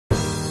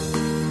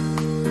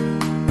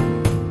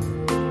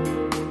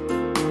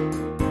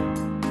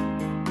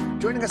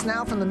Joining us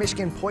now from the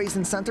Michigan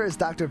Poison Center is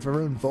Dr.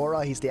 Varun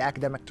Vohra. He's the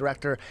academic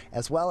director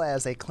as well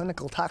as a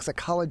clinical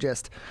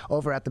toxicologist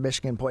over at the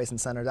Michigan Poison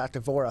Center.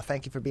 Dr. Vohra,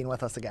 thank you for being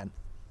with us again.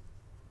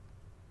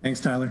 Thanks,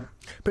 Tyler.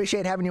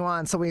 Appreciate having you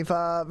on. So we've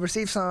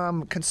received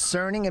some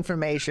concerning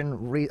information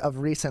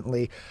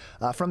recently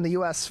from the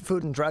U.S.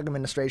 Food and Drug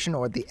Administration,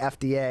 or the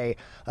FDA,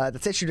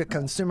 that's issued a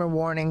consumer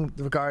warning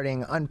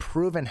regarding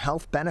unproven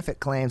health benefit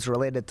claims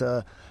related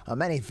to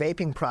many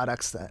vaping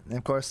products. And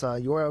of course,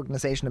 your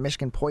organization, the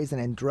Michigan Poison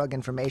and Drug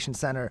Information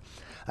Center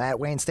at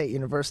Wayne State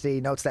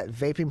University, notes that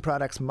vaping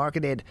products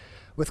marketed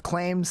with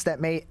claims that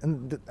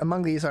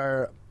among these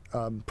are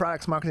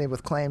products marketed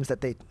with claims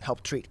that they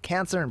help treat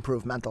cancer,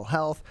 improve mental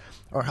health,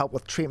 or help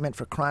with treatment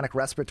for chronic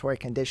respiratory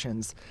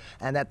conditions,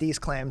 and that these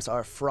claims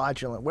are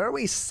fraudulent. Where are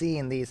we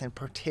seeing these in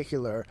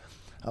particular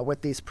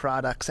with these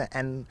products,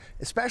 and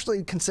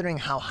especially considering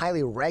how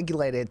highly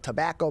regulated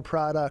tobacco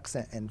products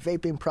and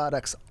vaping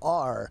products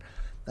are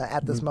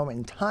at this moment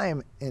in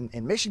time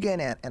in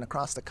Michigan and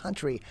across the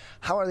country?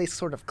 How are these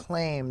sort of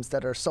claims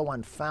that are so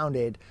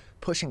unfounded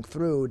pushing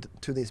through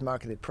to these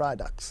marketed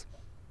products?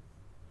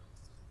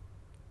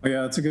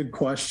 Yeah, that's a good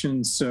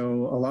question.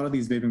 So a lot of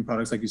these vaping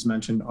products, like you just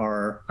mentioned,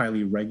 are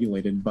highly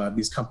regulated, but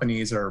these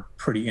companies are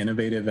pretty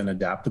innovative and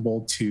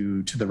adaptable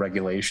to the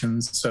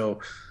regulations. So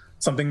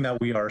something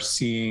that we are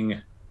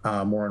seeing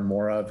more and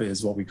more of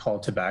is what we call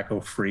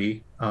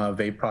tobacco-free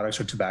vape products,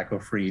 or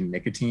tobacco-free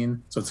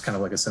nicotine. So it's kind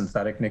of like a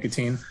synthetic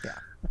nicotine,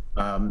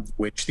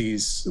 which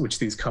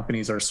these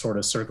companies are sort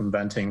of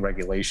circumventing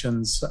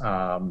regulations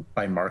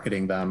by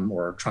marketing them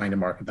or trying to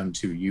market them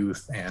to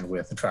youth and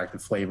with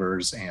attractive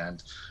flavors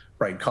and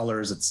bright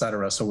colors, et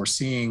cetera. So we're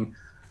seeing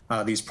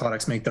these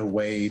products make their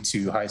way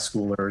to high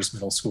schoolers,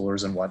 middle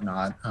schoolers, and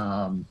whatnot.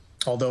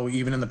 Although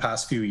even in the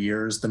past few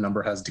years, the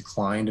number has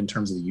declined in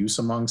terms of the use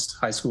amongst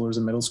high schoolers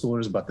and middle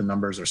schoolers, but the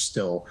numbers are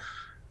still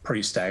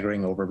pretty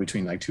staggering, over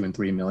between like 2 and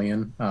 3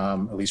 million,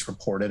 at least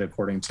reported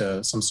according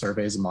to some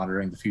surveys. The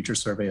Monitoring the Future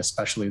survey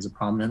especially is a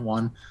prominent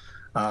one.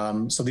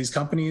 So these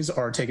companies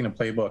are taking a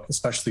playbook,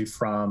 especially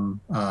from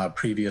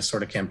previous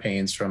sort of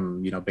campaigns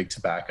from, big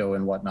tobacco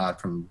and whatnot,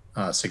 from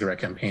cigarette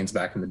campaigns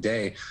back in the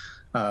day,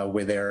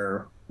 where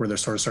they're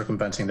sort of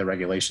circumventing the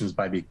regulations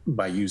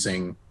by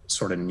using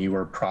sort of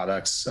newer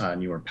products,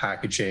 newer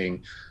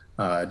packaging,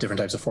 different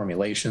types of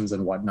formulations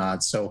and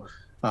whatnot. So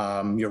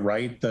you're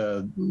right.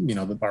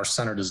 Our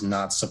center does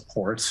not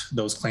support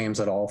those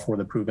claims at all for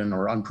the proven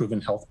or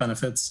unproven health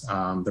benefits.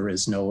 There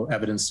is no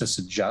evidence to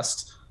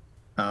suggest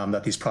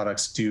that these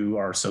products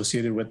are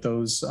associated with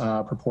those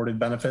purported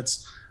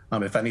benefits.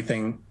 If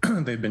anything,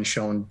 they've been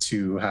shown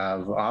to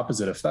have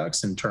opposite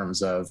effects in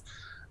terms of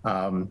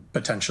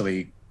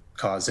potentially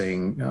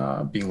causing,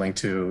 being linked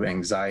to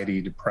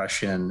anxiety,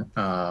 depression,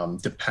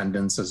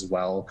 dependence as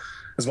well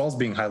as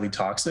being highly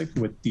toxic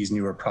with these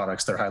newer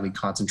products. They're highly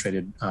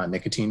concentrated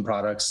nicotine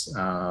products,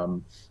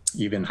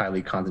 even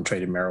highly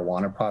concentrated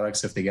marijuana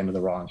products. If they get into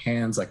the wrong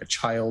hands, like a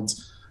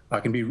child's,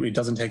 it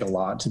doesn't take a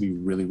lot to be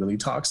really, really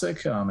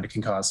toxic. And it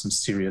can cause some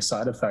serious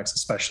side effects,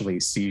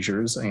 especially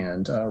seizures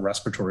and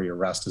respiratory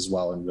arrest as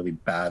well, and really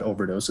bad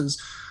overdoses.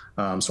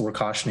 So we're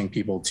cautioning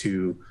people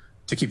to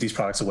keep these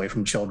products away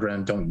from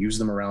children. Don't use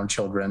them around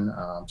children.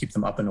 Keep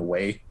them up and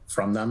away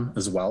from them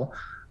as well,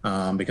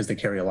 because they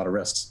carry a lot of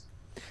risks.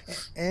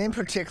 And in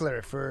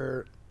particular,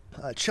 for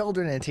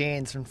children and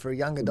teens and for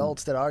young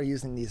adults that are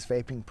using these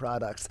vaping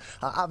products,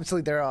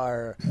 obviously there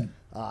are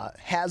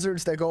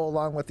hazards that go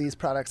along with these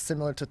products,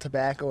 similar to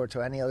tobacco or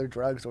to any other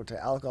drugs or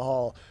to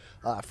alcohol,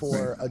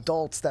 for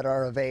adults that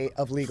are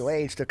of legal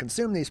age to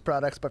consume these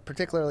products, but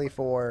particularly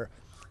for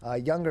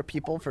younger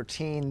people, for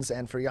teens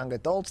and for young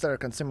adults that are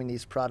consuming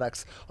these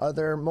products. Are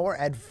there more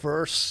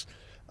adverse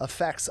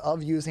effects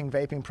of using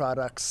vaping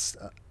products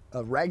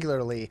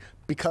regularly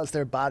because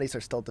their bodies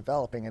are still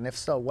developing? And if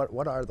so,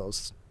 what are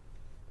those?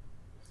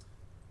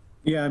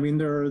 Yeah, I mean,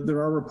 there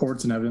are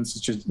reports and evidence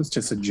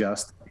to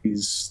suggest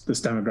this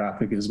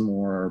demographic is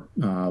more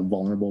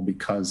vulnerable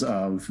because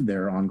of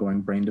their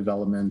ongoing brain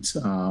development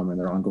and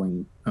their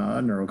ongoing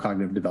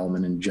neurocognitive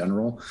development in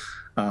general,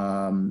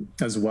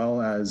 as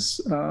well as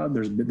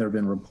there have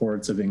been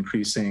reports of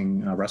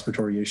increasing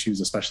respiratory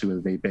issues, especially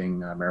with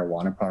vaping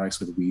marijuana products,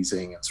 with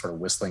wheezing and sort of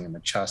whistling in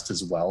the chest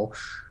as well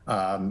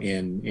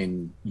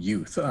in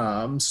youth.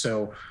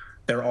 So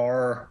there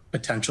are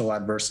potential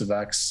adverse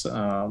effects.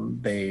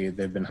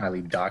 They've been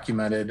highly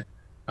documented.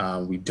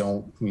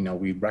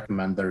 We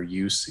recommend their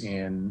use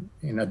in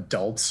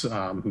adults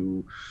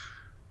who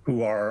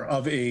are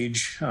of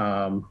age,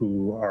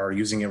 who are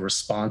using it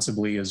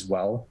responsibly as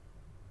well.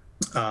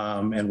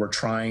 And we're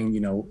trying,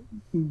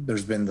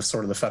 there's been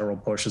the federal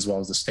push as well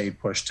as the state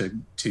push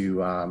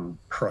to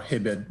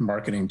prohibit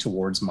marketing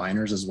towards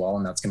minors as well.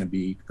 And that's going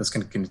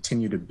to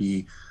continue to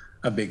be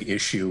a big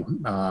issue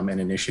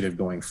and initiative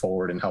going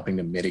forward in helping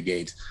to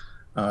mitigate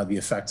the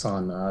effects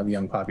on the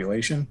young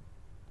population.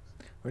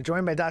 We're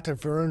joined by Dr.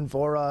 Varun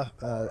Vohra,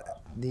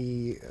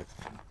 the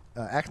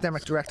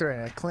academic director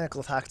and a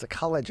clinical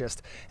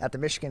toxicologist at the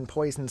Michigan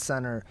Poison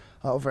Center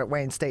over at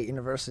Wayne State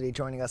University,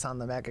 joining us on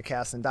the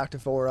megacast. And Dr.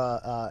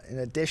 Vohra, in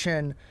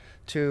addition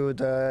to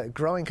the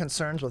growing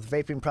concerns with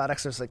vaping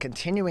products, there's the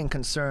continuing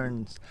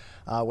concerns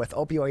with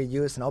opioid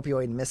use and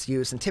opioid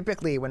misuse. And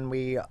typically when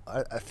we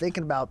are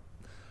thinking about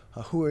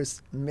who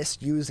is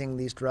misusing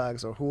these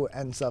drugs or who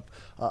ends up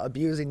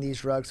abusing these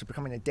drugs or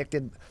becoming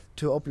addicted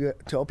to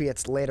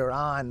opiates later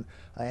on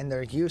in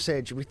their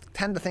usage, we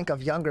tend to think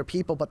of younger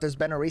people, but there's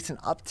been a recent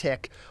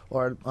uptick,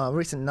 or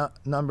recent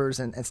numbers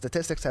and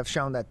statistics have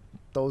shown that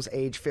those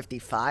age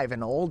 55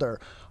 and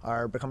older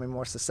are becoming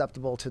more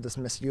susceptible to this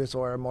misuse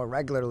or are more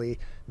regularly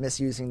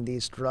misusing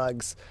these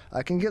drugs.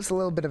 Can you give us a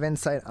little bit of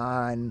insight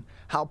on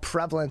how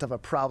prevalent of a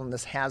problem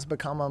this has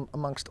become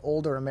amongst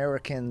older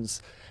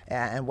Americans,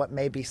 and what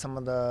may be some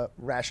of the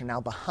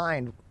rationale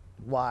behind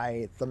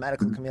why the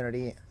medical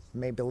community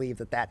may believe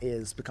that that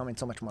is becoming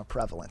so much more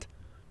prevalent?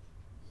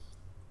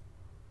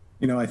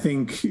 I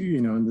think,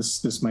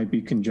 this might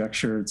be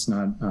conjecture. It's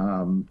not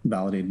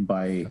validated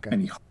by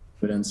any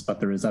evidence, but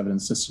there is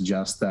evidence to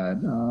suggest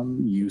that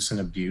use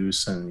and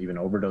abuse and even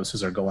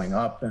overdoses are going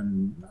up,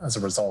 and as a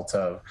result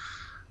of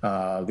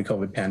the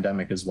COVID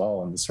pandemic as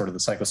well, and the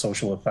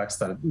psychosocial effects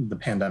that the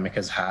pandemic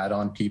has had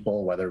on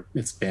people, whether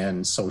it's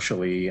been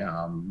socially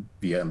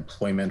via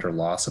employment or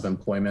loss of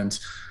employment,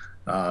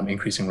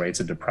 increasing rates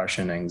of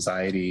depression,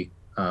 anxiety.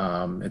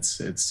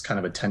 It's kind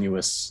of a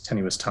tenuous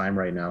time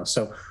right now.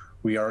 So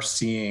we are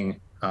seeing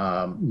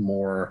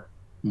more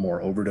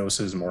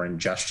overdoses, more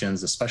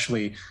ingestions,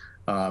 especially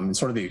in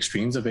sort of the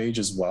extremes of age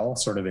as well,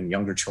 sort of in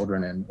younger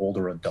children and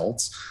older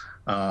adults.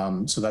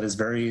 So that is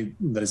very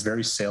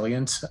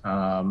salient.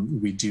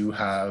 We do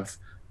have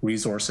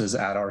resources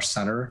at our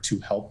center to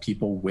help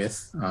people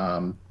with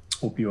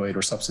opioid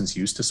or substance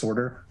use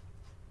disorder.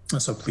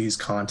 So please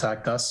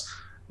contact us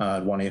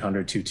at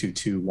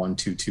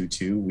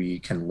 1-800-222-1222. We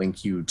can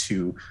link you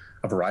to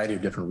a variety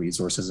of different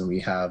resources, and we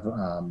have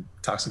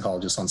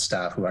toxicologists on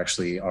staff who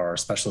actually are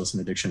specialists in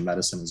addiction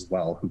medicine as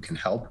well, who can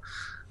help,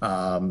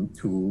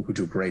 who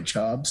do a great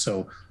job.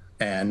 So,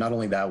 and not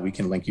only that, we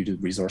can link you to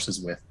resources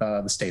with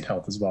the state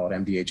health as well at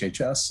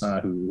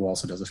MDHHS, who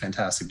also does a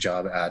fantastic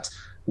job at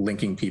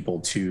linking people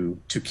to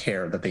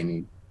care that they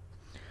need.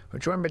 We're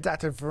joined by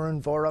Dr.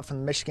 Varun Vohra from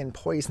the Michigan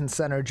Poison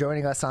Center,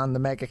 joining us on the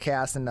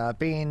megacast. And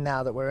being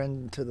now that we're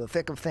into the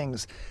thick of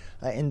things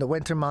in the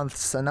winter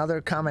months,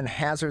 another common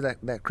hazard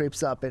that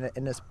creeps up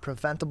and is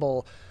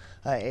preventable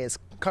is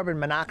carbon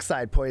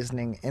monoxide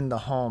poisoning in the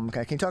home.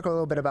 Can you talk a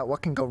little bit about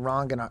what can go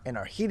wrong in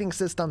our heating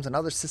systems and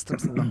other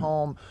systems in the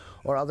home,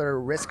 or other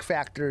risk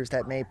factors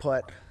that may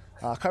put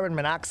carbon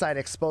monoxide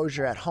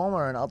exposure at home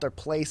or in other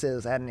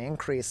places at an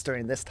increase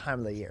during this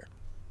time of the year?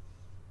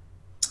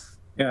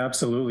 Yeah,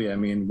 absolutely. I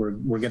mean,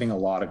 we're getting a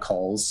lot of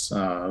calls,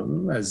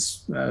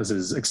 as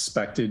is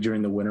expected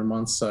during the winter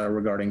months,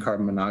 regarding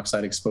carbon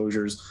monoxide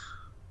exposures.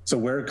 So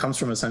where it comes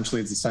from,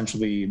 essentially, it's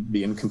essentially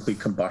the incomplete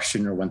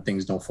combustion, or when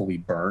things don't fully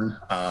burn,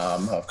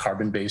 of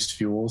carbon-based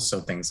fuels. So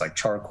things like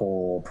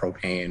charcoal,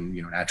 propane,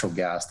 natural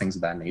gas, things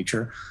of that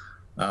nature.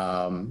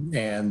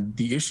 And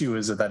the issue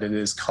is that it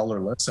is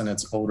colorless and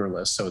it's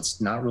odorless, so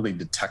it's not really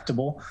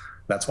detectable.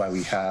 That's why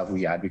we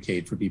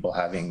advocate for people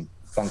having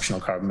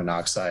functional carbon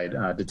monoxide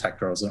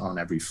detectors on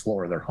every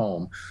floor of their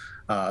home.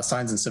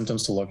 Signs and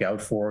symptoms to look out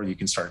for: you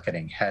can start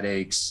getting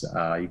headaches,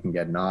 you can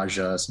get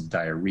nausea, some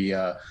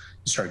diarrhea,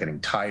 you start getting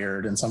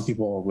tired, and some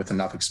people with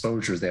enough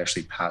exposures, they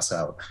actually pass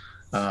out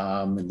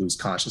and lose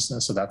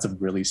consciousness. So that's a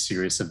really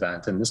serious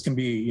event, and this can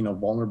be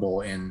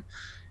vulnerable in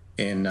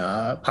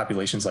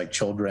populations like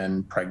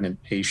children,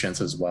 pregnant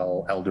patients as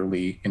well,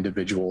 elderly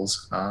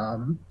individuals.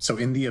 So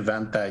in the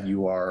event that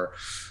you are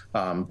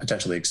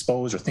potentially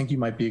exposed or think you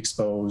might be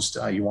exposed,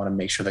 you want to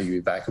make sure that you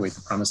evacuate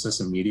the premises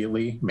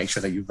immediately. Make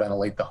sure that you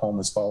ventilate the home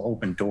as well,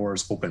 open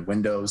doors, open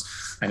windows.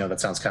 I know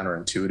that sounds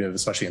counterintuitive,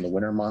 especially in the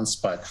winter months,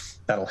 but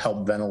that'll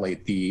help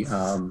ventilate the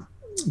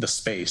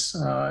space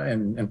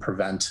and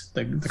prevent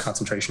the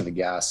concentration of the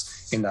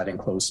gas in that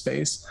enclosed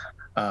space.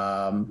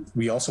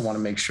 We also want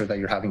to make sure that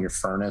you're having your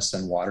furnace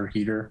and water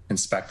heater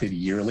inspected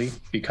yearly,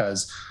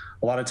 because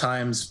a lot of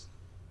times,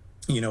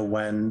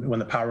 when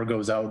the power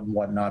goes out and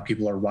whatnot,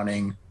 people are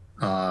running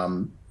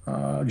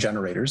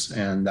generators,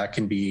 and that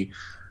can be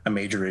a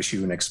major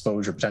issue and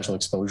potential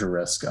exposure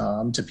risk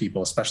to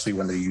people, especially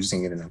when they're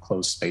using it in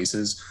enclosed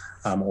spaces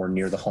or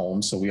near the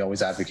home. So we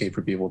always advocate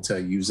for people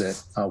to use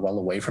it well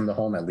away from the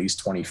home, at least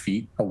 20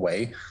 feet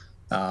away.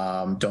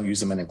 Don't use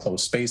them in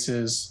enclosed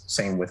spaces.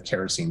 Same with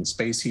kerosene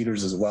space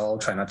heaters as well.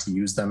 Try not to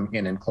use them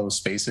in enclosed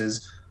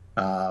spaces.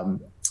 A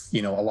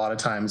lot of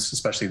times,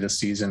 especially this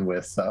season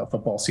with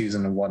football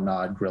season and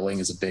whatnot, grilling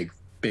is a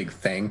big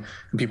thing.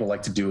 And people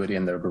like to do it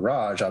in their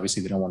garage.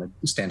 Obviously, they don't want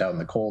to stand out in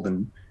the cold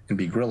and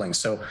be grilling.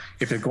 So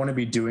if you're going to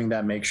be doing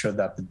that, make sure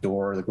that the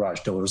garage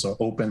doors are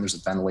open. There's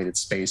a ventilated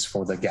space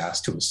for the gas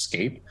to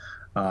escape.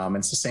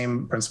 It's the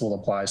same principle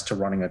applies to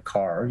running a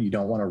car. You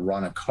don't want to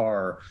run a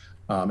car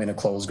in a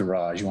closed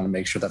garage. You want to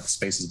make sure that the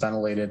space is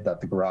ventilated, that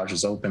the garage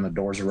is open, the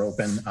doors are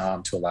open,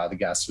 to allow the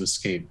gas to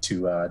escape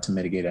to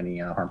mitigate any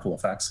harmful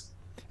effects.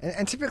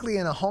 And typically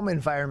in a home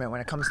environment, when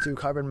it comes to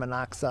carbon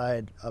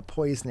monoxide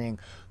poisoning,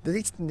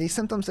 these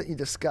symptoms that you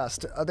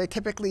discussed, are they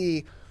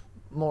typically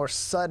more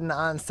sudden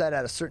onset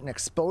at a certain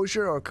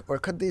exposure, or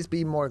could these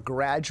be more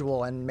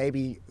gradual and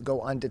maybe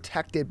go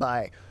undetected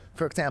by,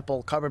 for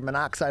example, carbon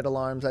monoxide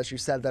alarms, as you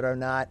said, that are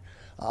not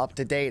up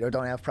to date or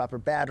don't have proper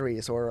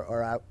batteries or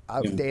are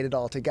outdated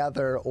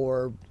altogether,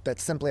 or that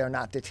simply are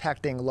not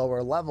detecting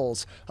lower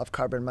levels of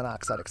carbon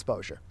monoxide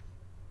exposure?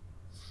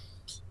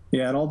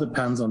 Yeah, it all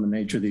depends on the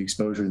nature of the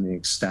exposure and the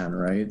extent,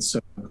 right?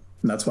 So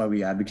that's why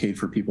we advocate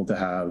for people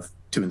to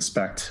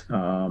inspect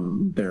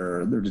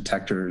their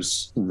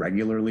detectors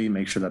regularly,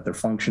 make sure that they're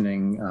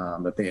functioning,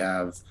 that they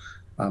have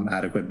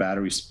adequate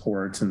battery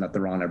support, and that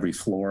they're on every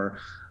floor.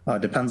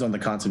 Depends on the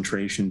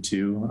concentration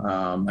too.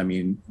 I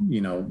mean,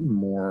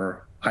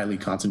 more highly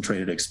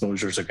concentrated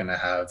exposures are going to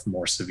have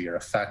more severe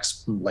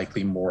effects,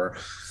 likely more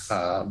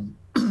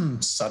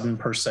sudden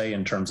per se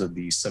in terms of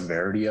the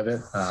severity of it.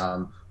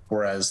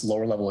 Whereas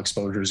lower level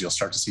exposures, you'll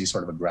start to see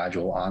sort of a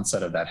gradual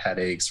onset of that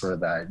headache, sort of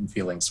that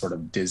feeling sort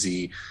of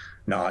dizzy,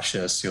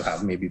 nauseous. You'll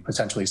have maybe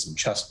potentially some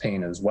chest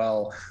pain as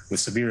well. With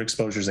severe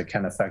exposures, it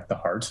can affect the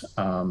heart.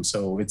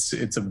 So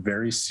it's a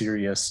very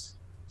serious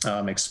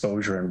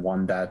exposure, and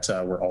one that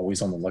we're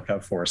always on the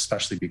lookout for,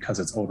 especially because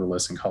it's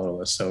odorless and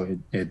colorless. So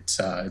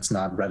it's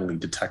not readily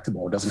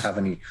detectable. It doesn't have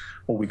any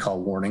what we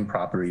call warning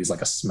properties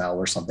like a smell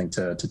or something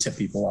to tip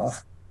people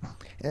off.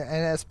 And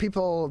as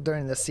people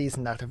during the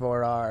season, Dr.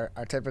 Vohra,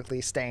 are typically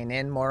staying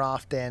in more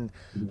often,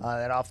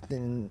 that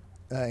often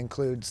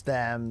includes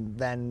them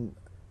then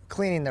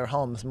cleaning their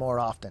homes more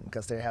often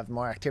because they have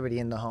more activity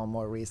in the home,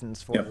 more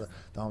reasons for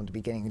the home to be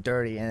getting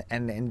dirty.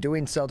 And in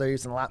doing so, they're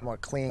using a lot more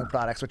cleaning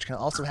products, which can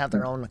also have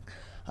their own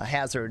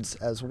hazards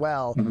as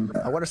well.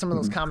 What are some of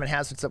those common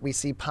hazards that we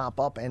see pop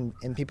up in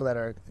people that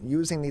are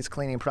using these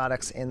cleaning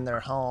products in their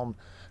home,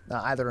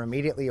 either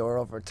immediately or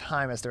over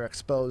time as they're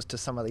exposed to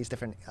some of these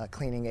different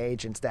cleaning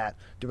agents that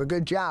do a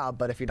good job,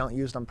 but if you don't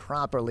use them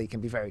properly,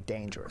 can be very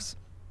dangerous?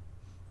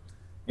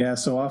 Yeah,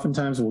 so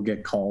oftentimes we'll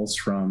get calls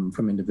from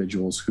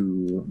individuals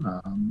who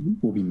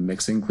will be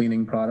mixing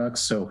cleaning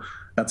products. So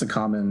that's a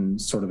common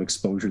sort of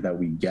exposure that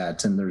we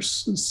get. And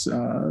there's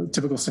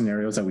typical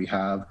scenarios that we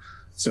have.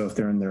 So if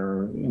they're in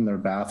their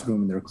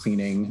bathroom and they're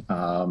cleaning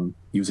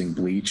using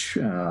bleach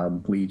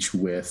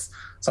with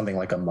something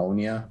like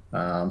ammonia,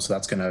 so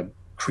that's going to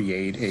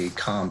create a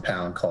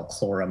compound called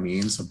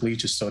chloramine. So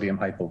bleach is sodium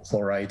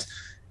hypochlorite,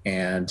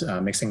 and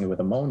mixing it with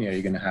ammonia,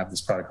 you're going to have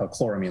this product called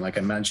chloramine, like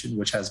I mentioned,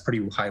 which has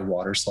pretty high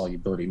water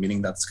solubility,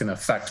 meaning that's going to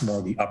affect more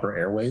of the upper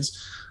airways.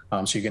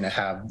 So you're going to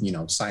have,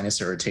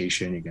 sinus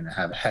irritation, you're going to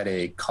have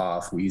headache,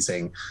 cough,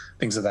 wheezing,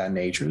 things of that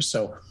nature.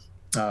 So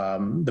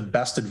the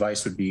best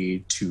advice would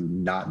be to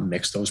not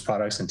mix those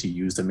products and to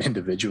use them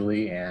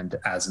individually and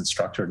as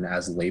instructed and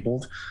as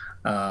labeled.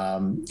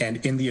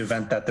 And in the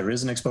event that there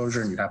is an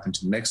exposure and you happen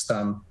to mix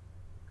them,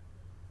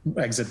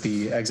 exit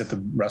the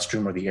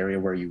restroom or the area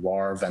where you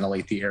are,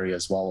 ventilate the area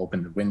as well,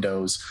 open the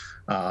windows,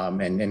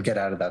 and get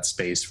out of that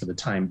space for the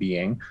time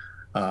being.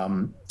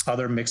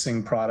 Other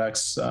mixing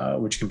products,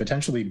 which can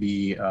potentially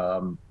be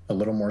a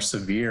little more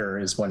severe,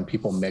 is when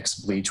people mix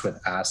bleach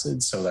with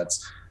acid. So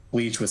that's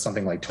bleach with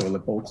something like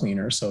toilet bowl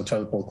cleaner. So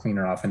toilet bowl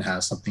cleaner often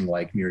has something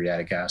like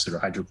muriatic acid or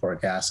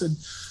hydrochloric acid.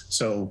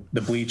 So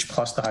the bleach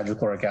plus the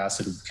hydrochloric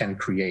acid can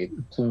create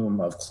a plume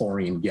of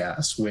chlorine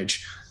gas,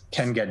 which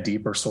can get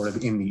deeper sort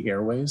of in the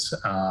airways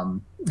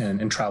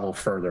and travel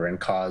further and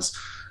cause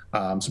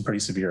some pretty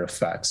severe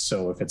effects.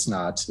 So if it's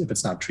not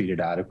treated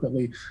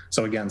adequately.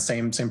 So again,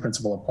 same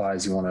principle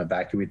applies. You want to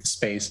evacuate the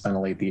space,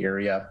 ventilate the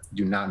area.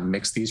 Do not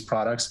mix these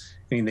products.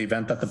 In the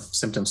event that the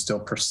symptoms still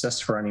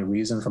persist for any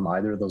reason from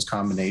either of those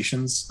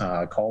combinations,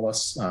 call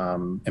us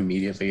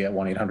immediately at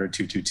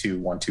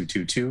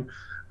 1-800-222-1222,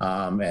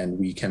 and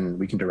we can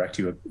direct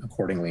you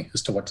accordingly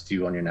as to what to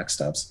do on your next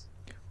steps.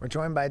 We're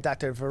joined by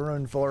Dr.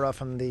 Varun Vohra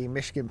from the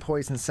Michigan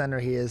Poison Center.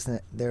 He is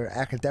their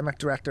academic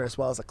director as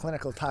well as a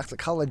clinical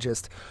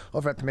toxicologist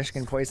over at the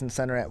Michigan Poison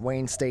Center at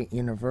Wayne State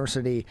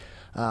University.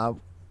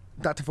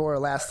 Dr. Vohra,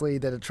 lastly,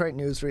 the Detroit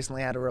News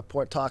recently had a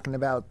report talking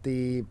about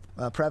the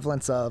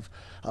prevalence of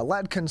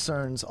lead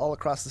concerns all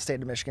across the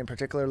state of Michigan,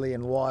 particularly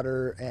in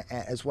water,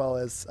 as well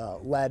as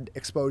lead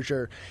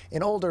exposure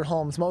in older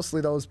homes, mostly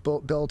those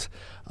built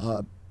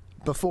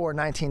before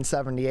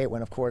 1978,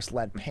 when, of course,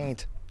 lead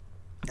paint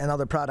and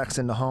other products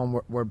in the home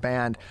were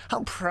banned.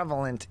 How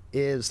prevalent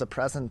is the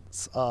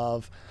presence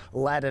of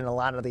lead in a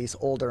lot of these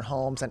older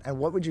homes? And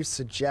what would you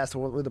suggest, or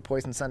what would the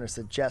Poison Center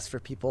suggest for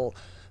people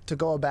to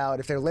go about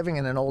if they're living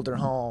in an older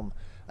home,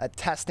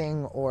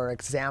 testing or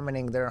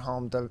examining their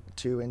home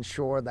to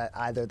ensure that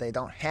either they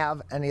don't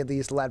have any of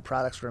these lead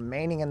products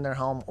remaining in their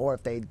home, or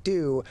if they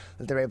do,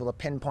 that they're able to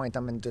pinpoint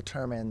them and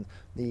determine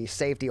the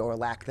safety or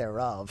lack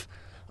thereof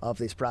of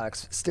these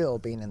products still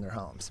being in their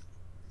homes?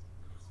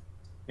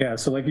 Yeah,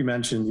 so like you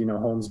mentioned,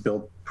 homes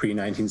built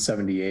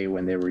pre-1978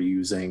 when they were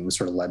using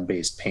sort of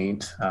lead-based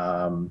paint.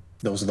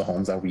 Those are the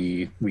homes that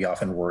we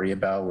often worry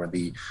about, where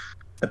the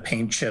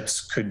paint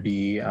chips could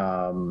be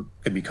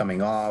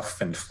coming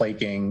off and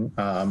flaking,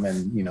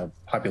 and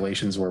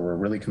populations where we're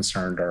really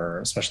concerned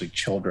are especially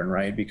children,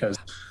 right? Because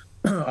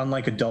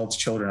unlike adults,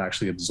 children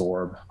actually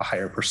absorb a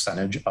higher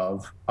percentage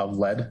of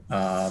lead,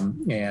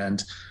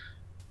 and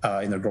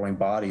in their growing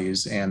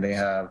bodies, and they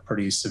have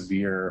pretty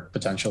severe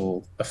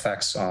potential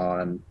effects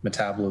on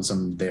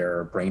metabolism,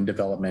 their brain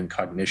development,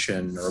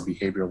 cognition, or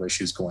behavioral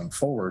issues going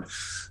forward.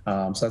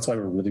 So that's why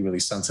we're really, really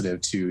sensitive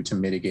to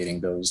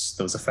mitigating those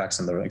effects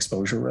and the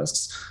exposure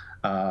risks.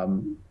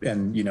 And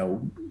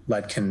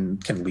lead can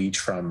leach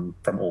from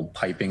old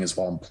piping as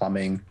well, and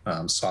plumbing,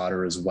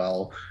 solder as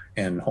well,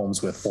 and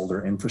homes with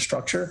older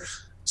infrastructure.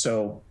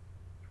 So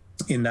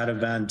in that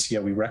event,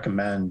 we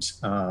recommend,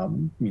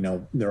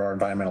 there are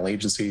environmental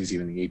agencies,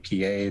 even the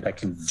EPA, that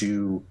can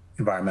do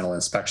environmental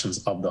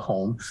inspections of the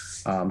home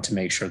to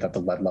make sure that the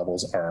lead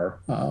levels are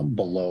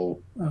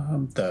below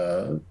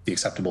the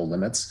acceptable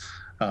limits,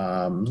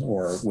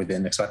 or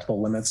within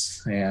acceptable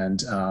limits.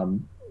 And,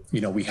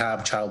 we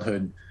have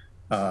childhood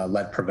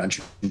lead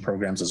prevention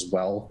programs as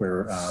well,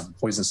 where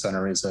Poison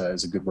Center is a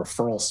good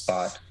referral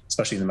spot,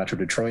 especially in the Metro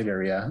Detroit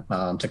area,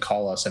 to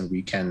call us, and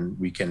we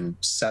can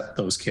set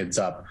those kids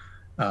up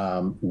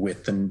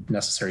with the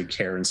necessary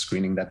care and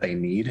screening that they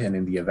need. And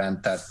in the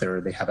event that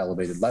they have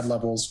elevated lead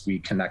levels, we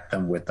connect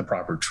them with the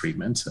proper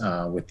treatment,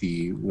 with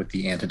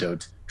the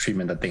antidote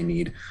treatment that they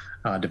need,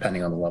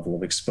 depending on the level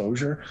of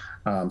exposure.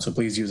 So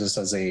please use us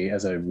as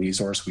a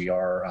resource. We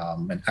are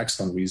an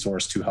excellent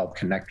resource to help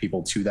connect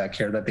people to that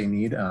care that they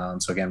need.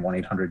 So again,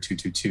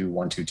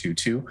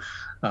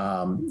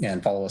 1-800-222-1222,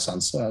 and follow us on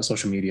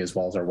social media as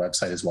well as our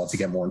website as well to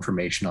get more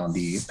information on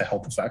the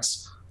health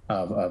effects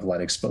of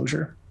lead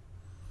exposure.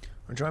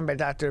 We're joined by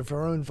Dr.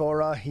 Varun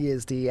Vohra. He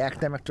is the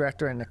academic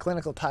director and a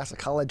clinical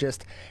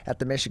toxicologist at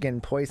the Michigan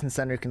Poison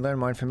Center. You can learn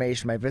more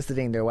information by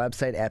visiting their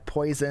website at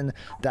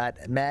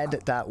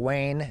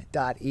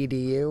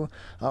poison.med.wayne.edu,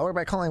 or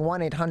by calling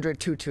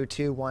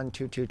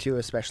 1-800-222-1222,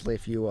 especially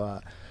if you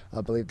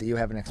believe that you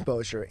have an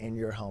exposure in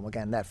your home.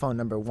 Again, that phone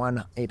number,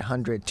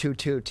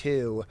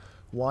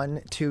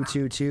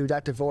 1-800-222-1222.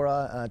 Dr.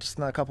 Vohra, just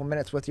another couple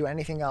minutes with you.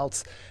 Anything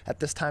else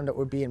at this time that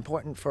would be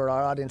important for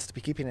our audience to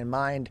be keeping in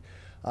mind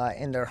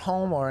in their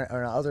home or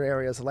in other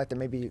areas of life that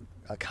may be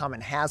common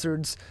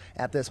hazards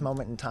at this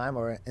moment in time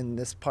or in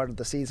this part of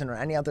the season, or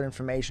any other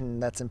information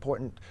that's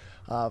important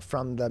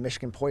from the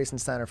Michigan Poison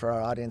Center for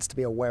our audience to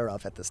be aware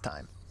of at this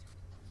time?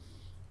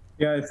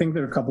 Yeah, I think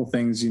there are a couple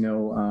things, the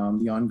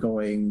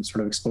ongoing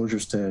sort of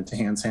exposures to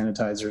hand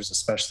sanitizers,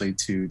 especially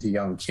to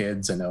young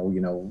kids. I know,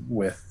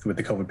 with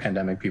the COVID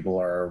pandemic, people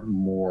are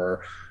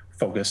more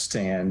focused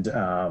and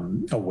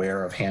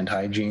aware of hand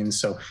hygiene.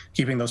 So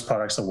keeping those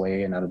products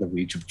away and out of the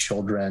reach of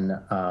children,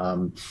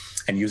 and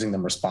using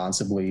them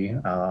responsibly,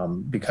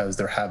 because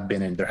there has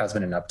been an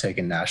uptick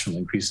in national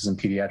increases in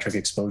pediatric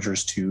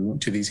exposures to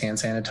these hand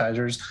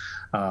sanitizers.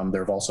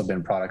 There have also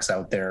been products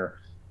out there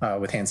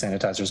with hand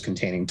sanitizers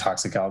containing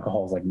toxic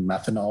alcohols like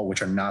methanol,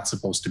 which are not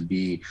supposed to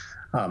be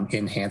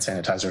in hand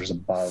sanitizers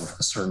above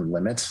a certain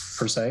limit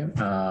per se.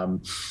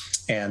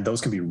 And those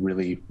can be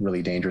really,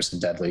 really dangerous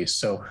and deadly.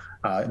 So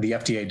the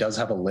FDA does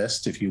have a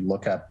list. If you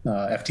look at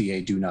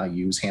FDA do not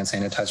use hand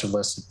sanitizer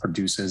list, it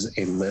produces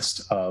a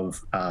list of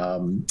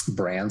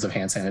brands of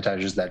hand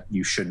sanitizers that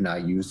you should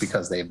not use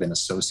because they've been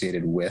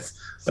associated with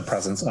the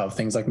presence of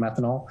things like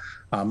methanol.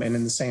 And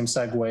in the same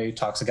segue,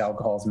 toxic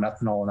alcohols,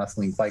 methanol and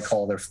ethylene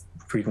glycol, they're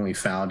frequently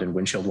found in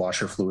windshield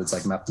washer fluids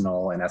like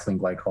methanol and ethylene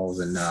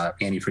glycols and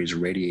antifreeze or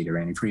radiator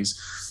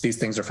antifreeze. These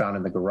things are found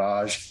in the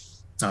garage.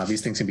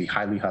 These things can be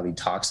highly, highly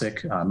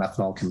toxic.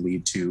 Methanol can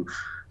lead to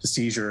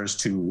seizures,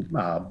 to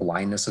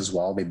blindness as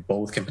well. They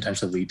both can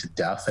potentially lead to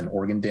death and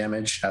organ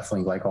damage.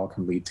 Ethylene glycol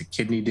can lead to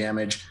kidney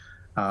damage.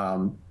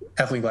 Ethylene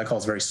glycol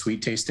is very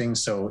sweet tasting,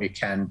 so it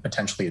can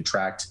potentially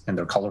attract, and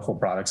they're colorful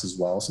products as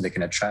well, so they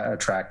can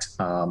attract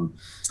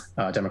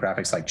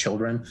demographics like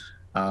children.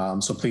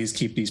 So please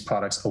keep these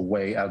products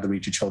away out of the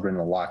reach of children in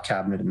a locked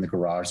cabinet in the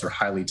garage. They're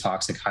highly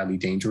toxic, highly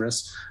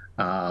dangerous.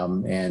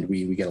 And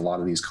we get a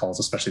lot of these calls,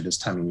 especially this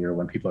time of year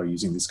when people are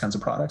using these kinds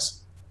of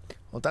products.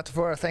 Well, Dr.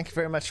 Vohra, thank you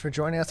very much for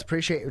joining us.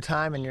 Appreciate your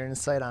time and your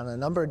insight on a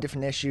number of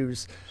different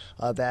issues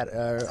that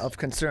are of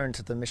concern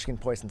to the Michigan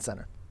Poison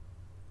Center.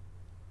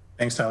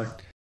 Thanks, Tyler.